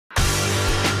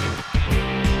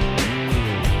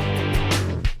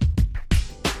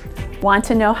Want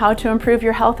to know how to improve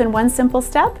your health in one simple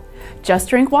step? Just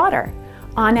drink water.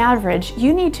 On average,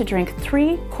 you need to drink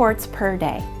 3 quarts per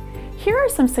day. Here are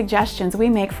some suggestions we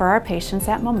make for our patients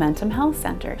at Momentum Health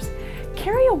Centers.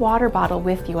 Carry a water bottle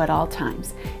with you at all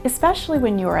times, especially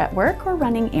when you are at work or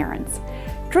running errands.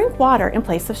 Drink water in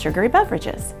place of sugary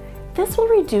beverages. This will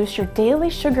reduce your daily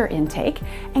sugar intake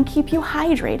and keep you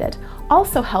hydrated,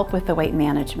 also help with the weight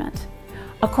management.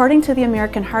 According to the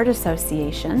American Heart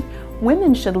Association,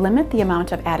 women should limit the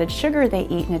amount of added sugar they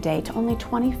eat in a day to only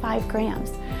 25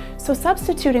 grams. So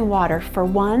substituting water for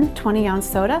one 20-ounce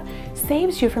soda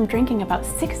saves you from drinking about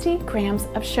 60 grams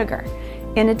of sugar.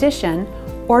 In addition,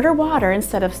 order water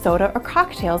instead of soda or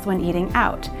cocktails when eating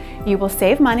out. You will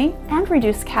save money and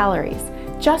reduce calories.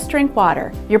 Just drink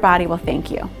water. Your body will thank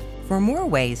you. For more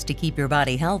ways to keep your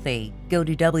body healthy, go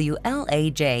to WLAJ.com.